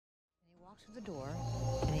walked through the door,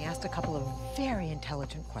 and he asked a couple of very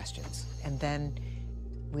intelligent questions. And then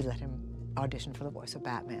we let him audition for the voice of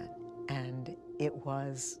Batman. And it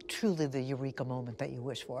was truly the eureka moment that you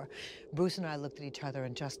wish for. Bruce and I looked at each other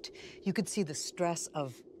and just, you could see the stress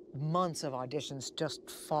of months of auditions just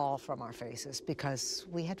fall from our faces because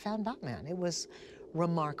we had found Batman. It was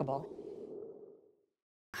remarkable.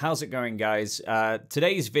 How's it going, guys?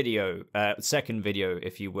 Today's video, second video,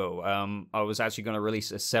 if you will, I was actually going to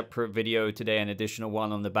release a separate video today, an additional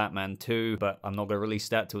one on the Batman 2, but I'm not going to release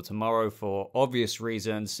that till tomorrow for obvious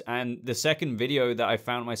reasons. And the second video that I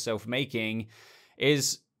found myself making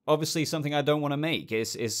is obviously something I don't want to make.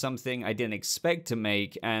 Is something I didn't expect to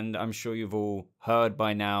make, and I'm sure you've all heard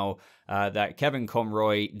by now that Kevin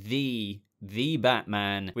Conroy, the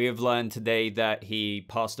Batman, we have learned today that he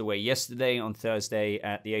passed away yesterday on Thursday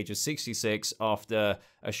at the age of 66 after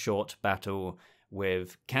a short battle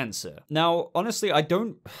with cancer. Now, honestly,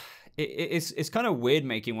 it's kind of weird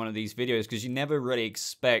making one of these videos because you never really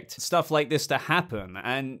expect stuff like this to happen.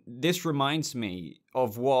 And this reminds me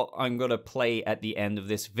of what I'm going to play at the end of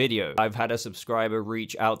this video. I've had a subscriber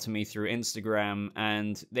reach out to me through Instagram,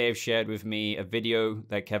 and they have shared with me a video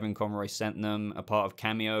that Kevin Conroy sent them, a part of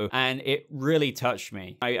Cameo, and it really touched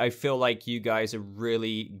me. I feel like you guys are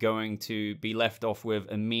really going to be left off with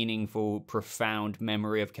a meaningful, profound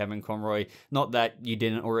memory of Kevin Conroy. Not that you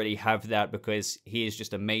didn't already have that, because he is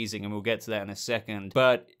just amazing, and we'll get to that in a second.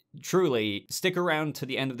 But truly, stick around to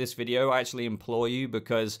the end of this video. I actually implore you,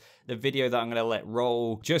 because the video that I'm going to let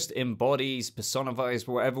roll just embodies, personifies,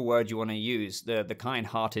 whatever word you want to use, the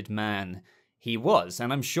kind-hearted man he was.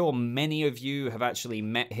 And I'm sure many of you have actually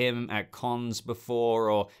met him at cons before,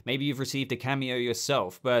 or maybe you've received a cameo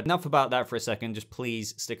yourself. But enough about that for a second. Just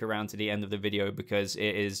please stick around to the end of the video, because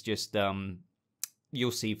it is just you'll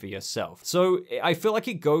see for yourself. So I feel like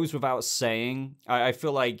it goes without saying. I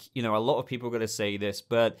feel like, you know, a lot of people are going to say this,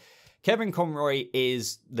 but Kevin Conroy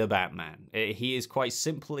is the Batman. He is quite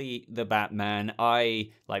simply the Batman.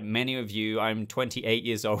 Like many of you, I'm 28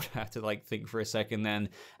 years old. I have to think for a second then.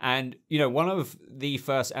 And, you know, one of the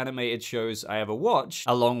first animated shows I ever watched,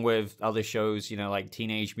 along with other shows, you know, like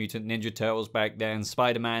Teenage Mutant Ninja Turtles back then,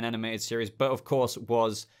 Spider-Man animated series, but of course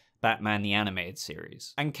was Batman the Animated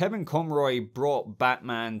Series. And Kevin Conroy brought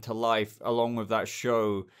Batman to life along with that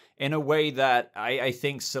show in a way that I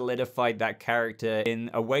think solidified that character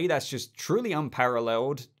in a way that's just truly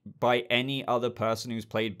unparalleled by any other person who's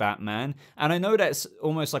played Batman. And I know that's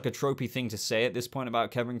almost like a tropey thing to say at this point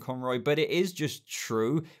about Kevin Conroy, but it is just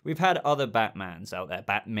true. We've had other Batmans out there,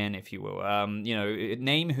 Batmen, if you will, you know,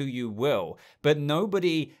 name who you will, but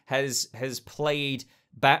nobody has played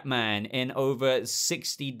Batman in over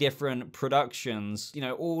 60 different productions, you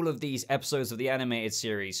know, all of these episodes of the animated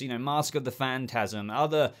series, you know, Mask of the Phantasm,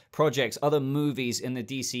 other projects, other movies in the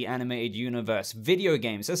DC animated universe, video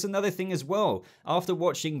games. That's another thing as well. After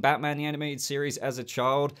watching Batman the Animated Series as a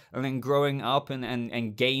child, and then growing up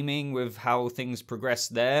and gaming with how things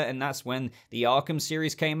progressed there, and that's when the Arkham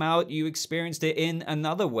series came out, you experienced it in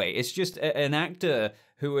another way. It's just an actor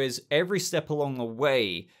who is every step along the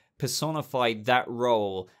way personified that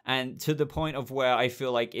role, and to the point of where I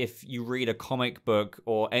feel like if you read a comic book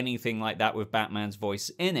or anything like that with Batman's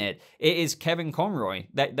voice in it, it is Kevin Conroy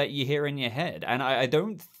that you hear in your head. And I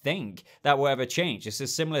don't think that will ever change. It's a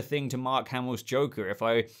similar thing to Mark Hamill's Joker. If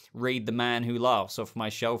I read The Man Who Laughs off my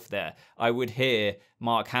shelf there, I would hear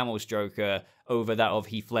Mark Hamill's Joker over that of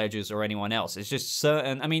Heath Ledger's or anyone else. It's just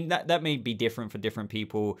certain, I mean, that may be different for different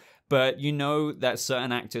people, but you know that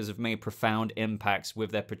certain actors have made profound impacts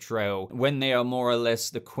with their portrayal when they are more or less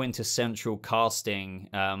the quintessential casting,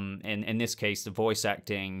 in this case, the voice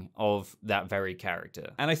acting of that very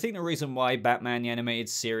character. And I think the reason why Batman the Animated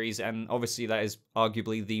Series, and obviously that is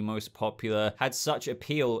arguably the most popular, had such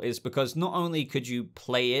appeal is because not only could you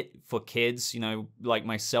play it for kids, you know, like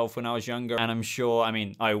myself when I was younger, and I'm sure, I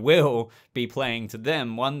mean, I will be playing to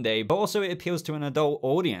them one day, but also it appeals to an adult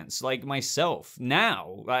audience like myself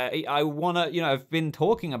now. I want to, you know, I've been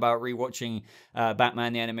talking about rewatching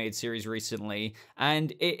Batman the Animated Series recently,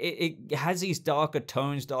 and it has these darker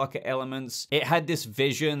tones, darker elements. It had this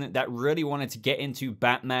vision that really wanted to get into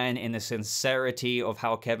Batman in the sincerity of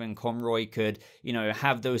how Kevin Conroy could, you know,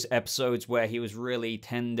 have those episodes where he was really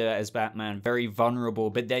tender as Batman, very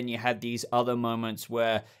vulnerable, but then you had these other moments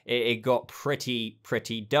where it got pretty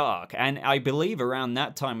dark. And I believe around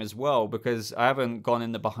that time as well, because I haven't gone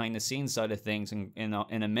in the behind the scenes side of things in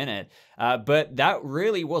a minute, but that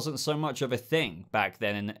really wasn't so much of a thing back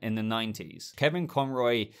then in the 90s. Kevin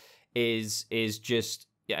Conroy is just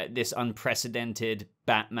this unprecedented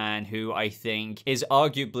Batman who I think is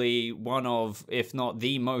arguably one of, if not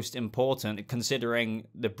the most important, considering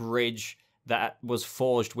the bridge that was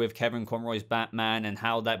forged with Kevin Conroy's Batman and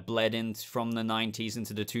how that bled in from the 90s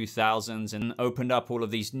into the 2000s and opened up all of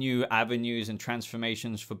these new avenues and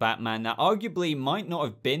transformations for Batman that arguably might not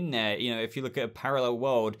have been there, you know, if you look at a parallel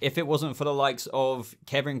world, if it wasn't for the likes of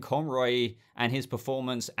Kevin Conroy and his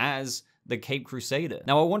performance as the Caped Crusader.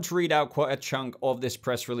 Now, I want to read out quite a chunk of this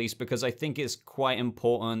press release because I think it's quite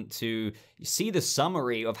important to see the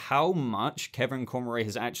summary of how much Kevin Conroy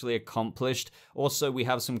has actually accomplished. Also, we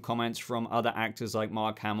have some comments from other actors like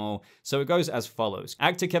Mark Hamill. So it goes as follows.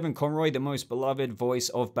 Actor Kevin Conroy, the most beloved voice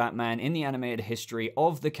of Batman in the animated history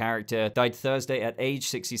of the character, died Thursday at age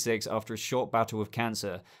 66 after a short battle with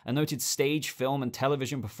cancer. A noted stage, film, and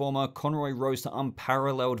television performer, Conroy rose to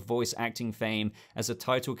unparalleled voice acting fame as a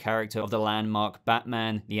title character of the landmark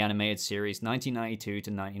Batman, the animated series 1992 to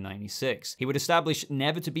 1996. He would establish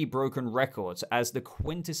never-to-be-broken records as the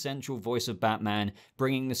quintessential voice of Batman,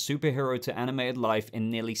 bringing the superhero to animated life in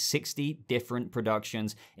nearly 60 different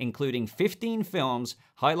productions, including 15 films,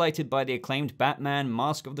 highlighted by the acclaimed Batman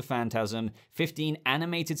Mask of the Phantasm, 15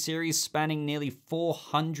 animated series spanning nearly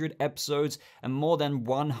 400 episodes and more than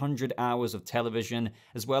 100 hours of television,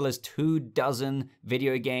 as well as 24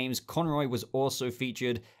 video games. Conroy was also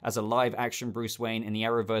featured as a live-action Bruce Wayne in the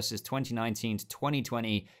Arrowverse's 2019 to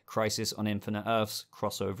 2020 Crisis on Infinite Earths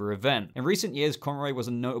crossover event. In recent years, Conroy was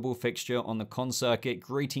a notable fixture on the con circuit,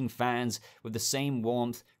 greeting fans with the same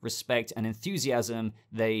warmth, respect, and enthusiasm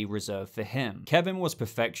they reserve for him. Kevin was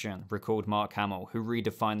perfection, recalled Mark Hamill, who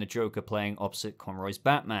redefined the Joker playing opposite Conroy's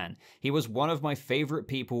Batman. He was one of my favorite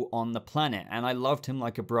people on the planet, and I loved him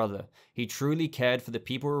like a brother. He truly cared for the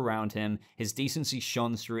people around him. His decency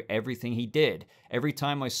shone through everything he did. Every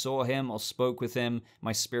time I saw him or spoke with him,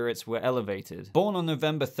 my spirits were elevated. Born on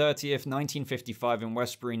November 30th, 1955 in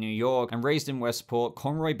Westbury, New York, and raised in Westport,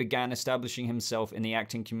 Conroy began establishing himself in the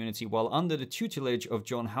acting community while under the tutelage of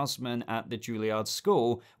John Houseman at the Juilliard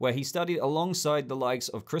School, where he studied alongside the likes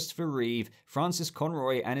of Christopher Reeve, Francis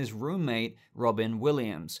Conroy, and his roommate, Robin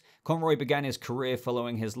Williams. Conroy began his career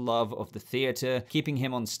following his love of the theater, keeping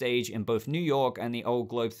him on stage in both New York and the Old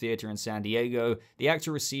Globe Theater in San Diego. The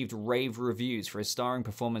actor received rave reviews for his starring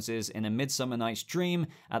performances in A Midsummer Night's Dream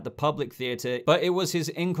at the Public Theater, but it was his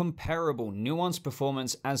incomparable, nuanced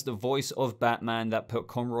performance as the voice of Batman that put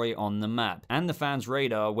Conroy on the map and the fans'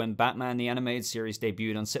 radar when Batman the Animated Series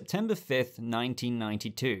debuted on September 5th,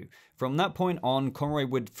 1992. From that point on, Conroy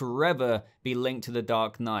would forever be linked to the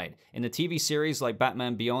Dark Knight. In the TV series like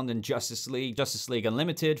Batman Beyond and Justice League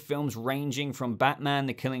Unlimited, films ranging from Batman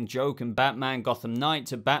the Killing Joke and Batman Gotham Knight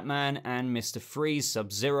to Batman and Mr. Freeze,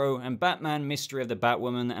 Sub-Zero, and Batman Mystery of the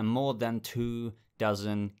Batwoman, and more than 24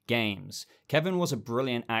 games. Kevin was a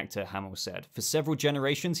brilliant actor, Hamill said. For several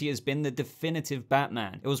generations, he has been the definitive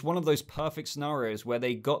Batman. It was one of those perfect scenarios where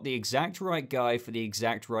they got the exact right guy for the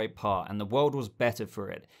exact right part, and the world was better for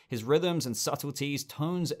it. His rhythms and subtleties,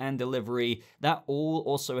 tones and delivery, that all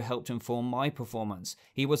also helped inform my performance.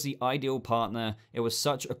 He was the ideal partner. It was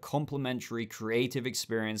such a complimentary, creative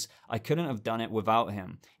experience. I couldn't have done it without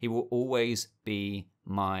him. He will always be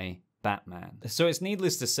my Batman. So it's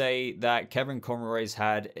needless to say that Kevin Conroy's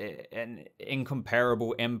had an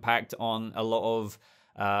incomparable impact on a lot of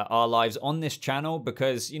our lives on this channel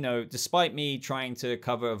because, you know, despite me trying to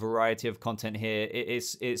cover a variety of content here,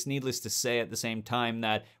 it's needless to say at the same time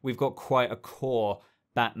that we've got quite a core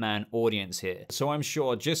Batman audience here. So I'm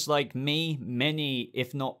sure, just like me, many,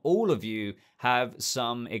 if not all of you, have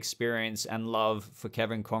some experience and love for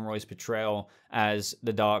Kevin Conroy's portrayal as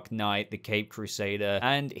the Dark Knight, the Caped Crusader,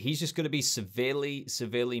 and he's just going to be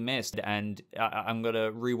severely missed. And I'm going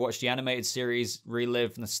to rewatch the animated series,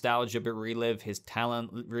 relive nostalgia, but relive his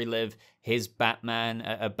talent, relive his Batman,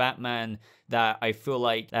 a Batman that I feel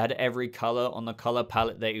like had every color on the color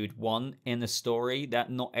palette that you'd want in the story,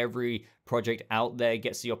 that not every project out there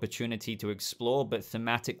gets the opportunity to explore, but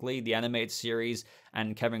thematically, the animated series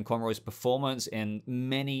and Kevin Conroy's performance in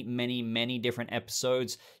many different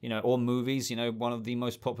episodes, you know, or movies, you know, one of the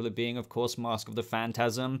most popular being, of course, Mask of the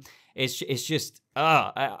Phantasm. It's just,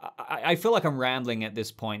 I feel like I'm rambling at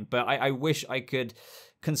this point, but I wish I could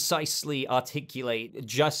concisely articulate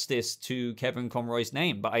justice to Kevin Conroy's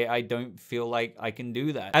name, but I don't feel like I can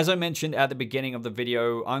do that. As I mentioned at the beginning of the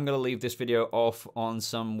video, I'm going to leave this video off on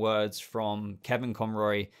some words from Kevin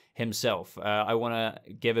Conroy himself. I want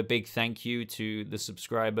to give a big thank you to the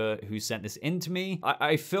subscriber who sent this in to me.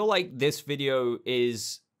 I feel like this video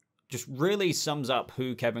is just really sums up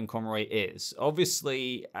who Kevin Conroy is.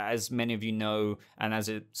 Obviously, as many of you know, and as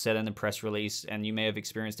it said in the press release, and you may have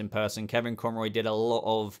experienced in person, Kevin Conroy did a lot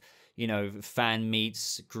of, you know, fan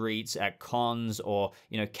meets, greets at cons, or,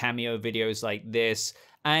 you know, cameo videos like this.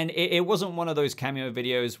 And it wasn't one of those cameo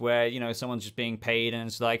videos where, you know, someone's just being paid and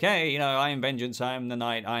it's like, hey, you know, I am vengeance, I am the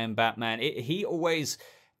night, I am Batman. He always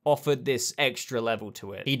offered this extra level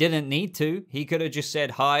to it. He didn't need to. He could have just said,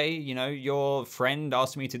 hi, you know, your friend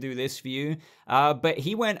asked me to do this for you. But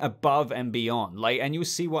he went above and beyond. Like, and you'll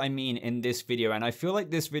see what I mean in this video. And I feel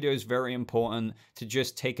like this video is very important to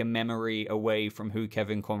just take a memory away from who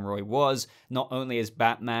Kevin Conroy was, not only as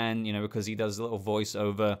Batman, you know, because he does a little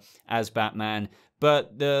voiceover as Batman,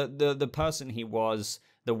 but the person he was,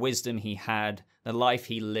 the wisdom he had, the life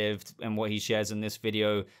he lived, and what he shares in this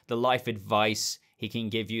video, the life advice he can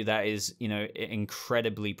give you that is, you know,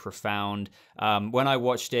 incredibly profound. When I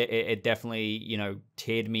watched it, it definitely, you know,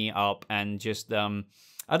 teared me up, and just,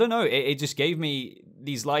 I don't know, it just gave me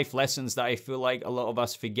these life lessons that I feel like a lot of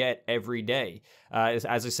us forget every day. As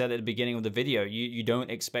I said at the beginning of the video, you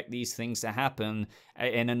don't expect these things to happen,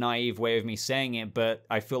 in a naive way of me saying it, but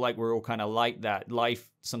I feel like we're all kind of like that. Life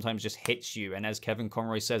sometimes just hits you, and as Kevin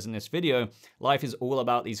Conroy says in this video, life is all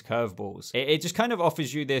about these curveballs. It just kind of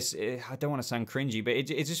offers you this, I don't want to sound cringy, but it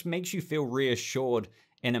just makes you feel reassured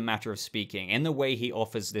in a matter of speaking, in the way he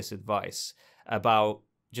offers this advice about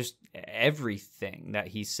just everything that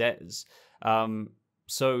he says.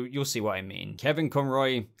 So you'll see what I mean. Kevin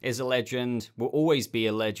Conroy is a legend, will always be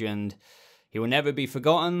a legend. He will never be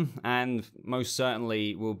forgotten, and most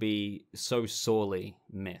certainly will be so sorely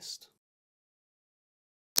missed.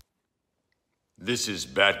 This is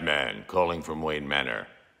Batman calling from Wayne Manor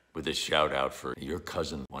with a shout out for your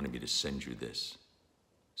cousin wanted me to send you this.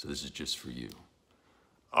 So this is just for you.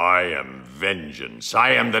 I am vengeance.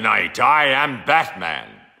 I am the night. I am Batman.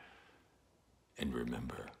 And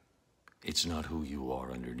remember, it's not who you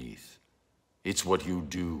are underneath. It's what you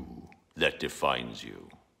do that defines you.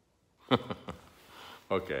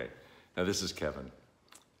 Okay, now this is Kevin.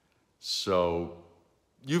 So,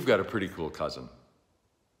 you've got a pretty cool cousin.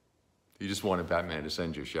 You just wanted Batman to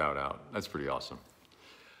send you a shout out. That's pretty awesome.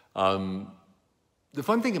 The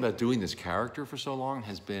fun thing about doing this character for so long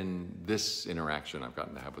has been this interaction I've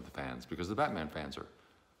gotten to have with the fans, because the Batman fans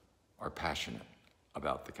are passionate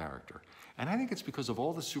about the character. And I think it's because of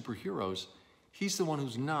all the superheroes, he's the one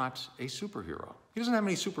who's not a superhero. He doesn't have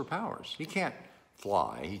any superpowers. He can't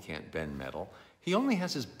fly, he can't bend metal. He only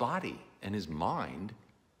has his body and his mind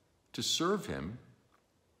to serve him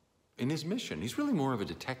in his mission. He's really more of a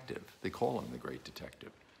detective. They call him the Great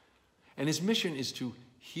Detective. And his mission is to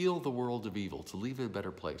heal the world of evil, to leave it a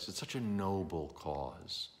better place. It's such a noble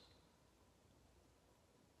cause.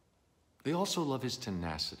 They also love his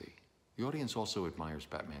tenacity. The audience also admires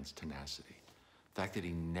Batman's tenacity. The fact that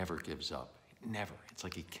he never gives up. Never. It's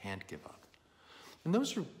like he can't give up. And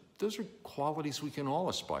those are qualities we can all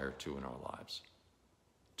aspire to in our lives.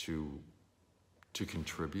 To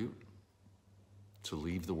contribute, to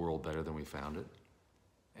leave the world better than we found it,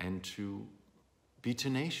 and to be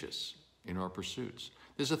tenacious in our pursuits.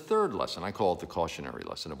 There's a third lesson. I call it the cautionary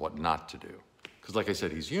lesson of what not to do. Because like I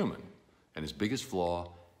said, he's human. And his biggest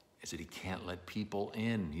flaw is that he can't let people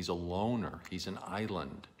in. He's a loner. He's an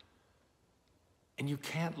island. And you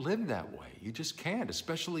can't live that way. You just can't,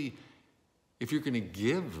 especially if you're going to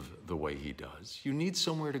give the way he does. You need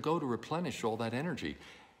somewhere to go to replenish all that energy.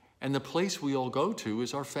 And the place we all go to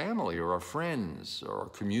is our family or our friends or our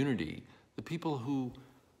community, the people who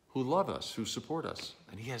love us, who support us.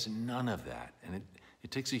 And he has none of that. And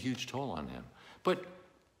it takes a huge toll on him. But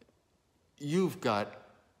you've got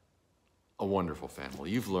a wonderful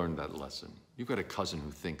family. You've learned that lesson. You've got a cousin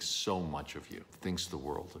who thinks so much of you, thinks the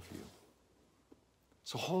world of you.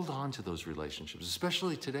 So hold on to those relationships,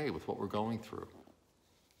 especially today with what we're going through.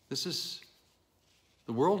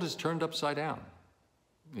 The world is turned upside down.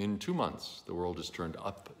 In 2 months, the world is turned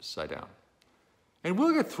upside down. And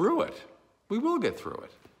we'll get through it. We will get through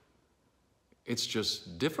it. It's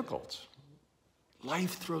just difficult.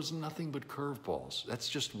 Life throws nothing but curveballs. That's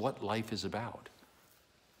just what life is about.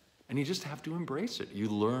 And you just have to embrace it. You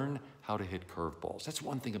learn how to hit curveballs. That's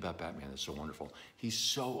one thing about Batman that's so wonderful. He's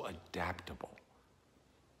so adaptable.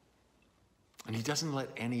 And he doesn't let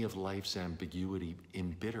any of life's ambiguity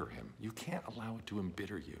embitter him. You can't allow it to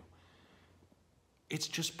embitter you. It's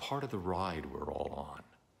just part of the ride we're all on.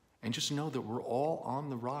 And just know that we're all on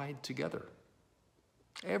the ride together.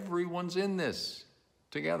 Everyone's in this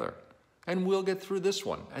together. And we'll get through this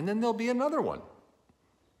one. And then there'll be another one.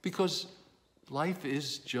 Because life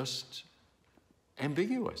is just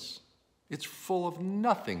ambiguous. It's full of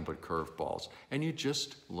nothing but curveballs, and you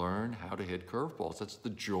just learn how to hit curveballs. That's the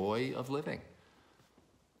joy of living,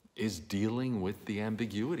 is dealing with the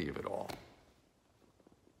ambiguity of it all.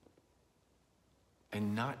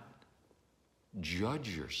 And not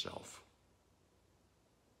judge yourself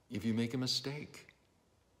if you make a mistake.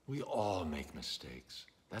 We all make mistakes.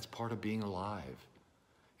 That's part of being alive.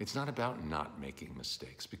 It's not about not making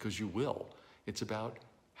mistakes, because you will. It's about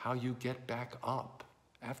how you get back up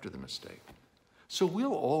after the mistake. So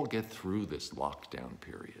we'll all get through this lockdown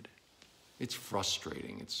period. It's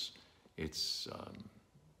frustrating. It's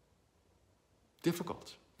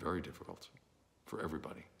difficult, very difficult for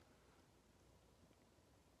everybody.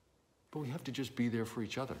 But we have to just be there for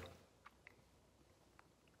each other.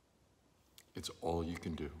 It's all you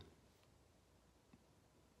can do.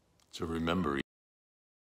 So remember,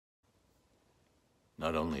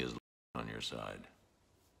 not only is on your side,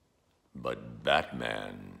 but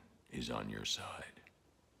Batman is on your side.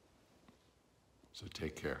 So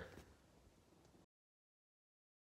take care.